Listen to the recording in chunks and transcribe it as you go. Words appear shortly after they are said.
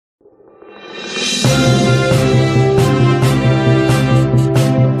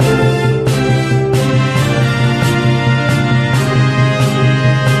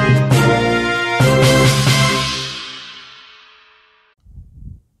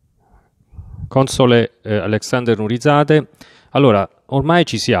Console Alexander Nurizade. Allora, ormai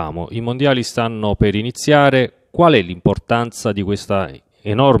ci siamo, i mondiali stanno per iniziare. Qual è l'importanza di questa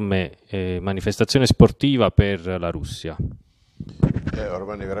enorme manifestazione sportiva per la Russia?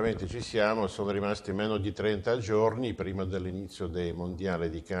 Ormai veramente ci siamo, sono rimasti meno di 30 giorni prima dell'inizio dei mondiali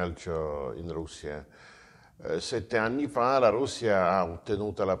di calcio in Russia. 7 anni fa la Russia ha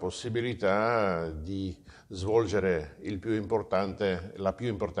ottenuto la possibilità di svolgere la più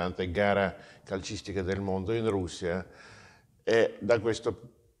importante gara calcistica del mondo in Russia e da questo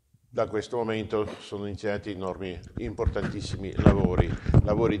momento sono iniziati importantissimi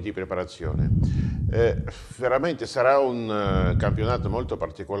lavori di preparazione. Veramente sarà un campionato molto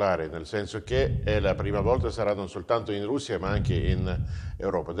particolare, nel senso che è la prima volta sarà non soltanto in Russia ma anche in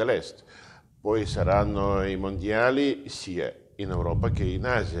Europa dell'Est. Poi saranno i mondiali sia in Europa che in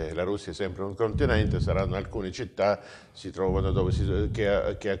Asia. La Russia è sempre un continente, saranno alcune città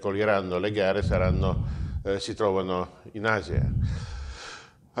che accoglieranno le gare, si trovano in Asia.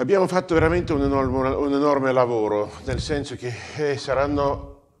 Abbiamo fatto veramente un enorme lavoro, nel senso che saranno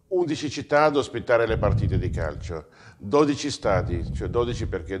 11 città ad ospitare le partite di calcio, 12 stadi, cioè 12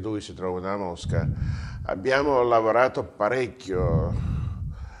 perché 2 si trovano a Mosca. Abbiamo lavorato parecchio.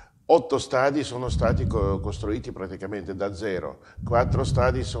 8 stadi sono stati costruiti praticamente da zero, 4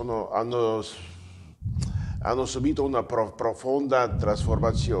 stadi hanno subito una profonda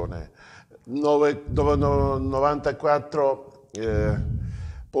trasformazione, 94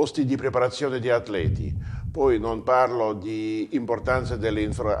 posti di preparazione di atleti. Poi non parlo di importanza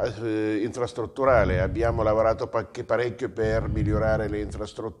dell'infrastrutturale, abbiamo lavorato parecchio per migliorare le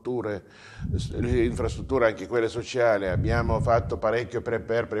infrastrutture anche quelle sociali, abbiamo fatto parecchio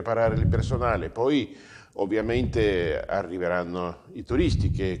per preparare il personale. Poi ovviamente arriveranno i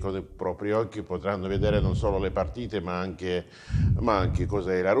turisti che con i propri occhi potranno vedere non solo le partite ma anche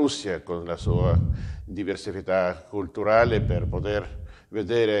cos'è la Russia con la sua diversità culturale per poter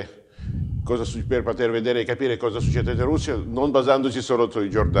vedere e capire cosa succede in Russia, non basandosi solo sui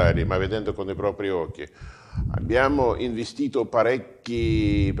giornali, ma vedendo con i propri occhi. Abbiamo investito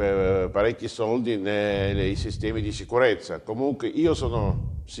parecchi soldi nei sistemi di sicurezza. Comunque io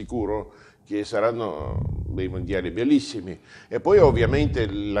sono sicuro che saranno dei mondiali bellissimi. E poi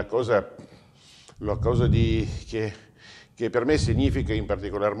ovviamente la cosa che per me significa in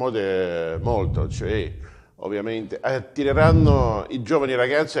particolar modo molto, cioè ovviamente attireranno i giovani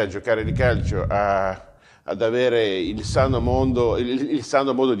ragazzi a giocare di calcio, ad avere il sano modo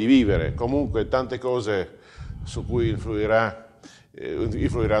di vivere, comunque tante cose su cui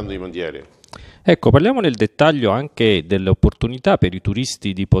influiranno i mondiali. Ecco, parliamo nel dettaglio anche delle opportunità per i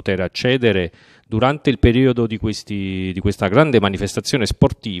turisti di poter accedere durante il periodo di questa grande manifestazione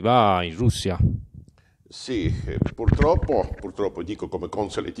sportiva in Russia. Sì, purtroppo dico come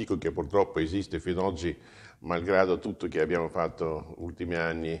console, dico che purtroppo esiste fino ad oggi, malgrado tutto che abbiamo fatto ultimi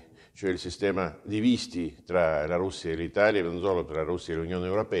anni, cioè il sistema di visti tra la Russia e l'Italia, non solo per la Russia e l'Unione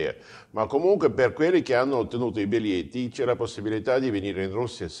Europea, ma comunque per quelli che hanno ottenuto i biglietti c'è la possibilità di venire in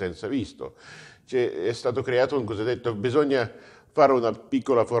Russia senza visto. È stato creato un cosiddetto, bisogna fare una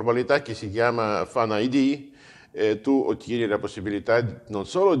piccola formalità che si chiama Fan ID. Tu ottieni la possibilità non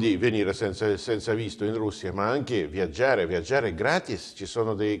solo di venire senza visto in Russia, ma anche viaggiare gratis. Ci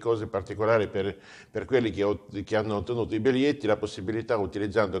sono delle cose particolari per quelli che hanno ottenuto i biglietti, la possibilità,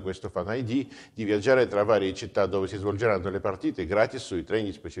 utilizzando questo Fan ID, di viaggiare tra varie città dove si svolgeranno le partite gratis sui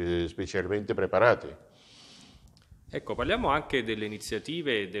treni specialmente preparati. Ecco, parliamo anche delle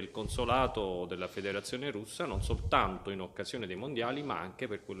iniziative del consolato della Federazione Russa, non soltanto in occasione dei mondiali, ma anche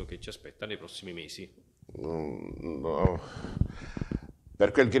per quello che ci aspetta nei prossimi mesi. No.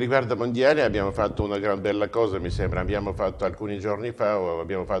 Per quel che riguarda i mondiali abbiamo fatto una gran bella cosa, mi sembra. Alcuni giorni fa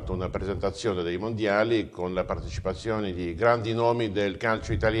abbiamo fatto una presentazione dei mondiali con la partecipazione di grandi nomi del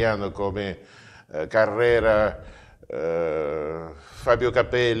calcio italiano come Carrera, Fabio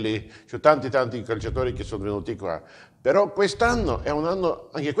Capelli, cioè tanti calciatori che sono venuti qua. Però quest'anno è un anno,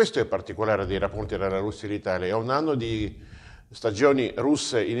 anche questo è particolare dei rapporti tra la Russia e l'Italia, è un anno di stagioni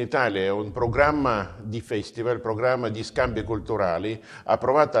russe in Italia, è un programma di festival, programma di scambi culturali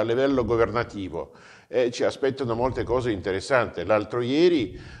approvato a livello governativo e ci aspettano molte cose interessanti. L'altro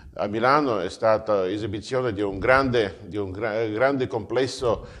ieri a Milano è stata esibizione di un grande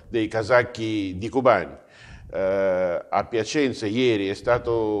complesso dei casacchi di Cubani. A Piacenza ieri è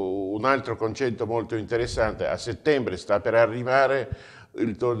stato un altro concerto molto interessante, a settembre sta per arrivare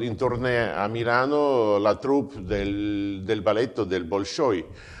in tournée a Milano la troupe del balletto del Bolshoi.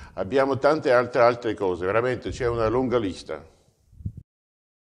 Abbiamo tante altre cose, veramente c'è una lunga lista.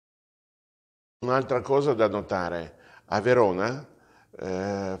 Un'altra cosa da notare, a Verona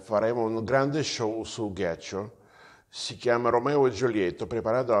faremo un grande show sul ghiaccio. Si chiama Romeo e Giulietto,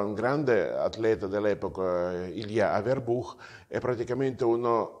 preparato da un grande atleta dell'epoca, Ilya Averbuch. È praticamente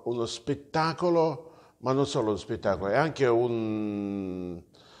uno spettacolo, ma non solo uno spettacolo, è anche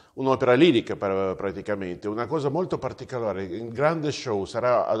un'opera lirica praticamente, una cosa molto particolare. Il grande show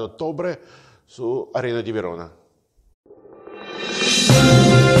sarà ad ottobre su Arena di Verona.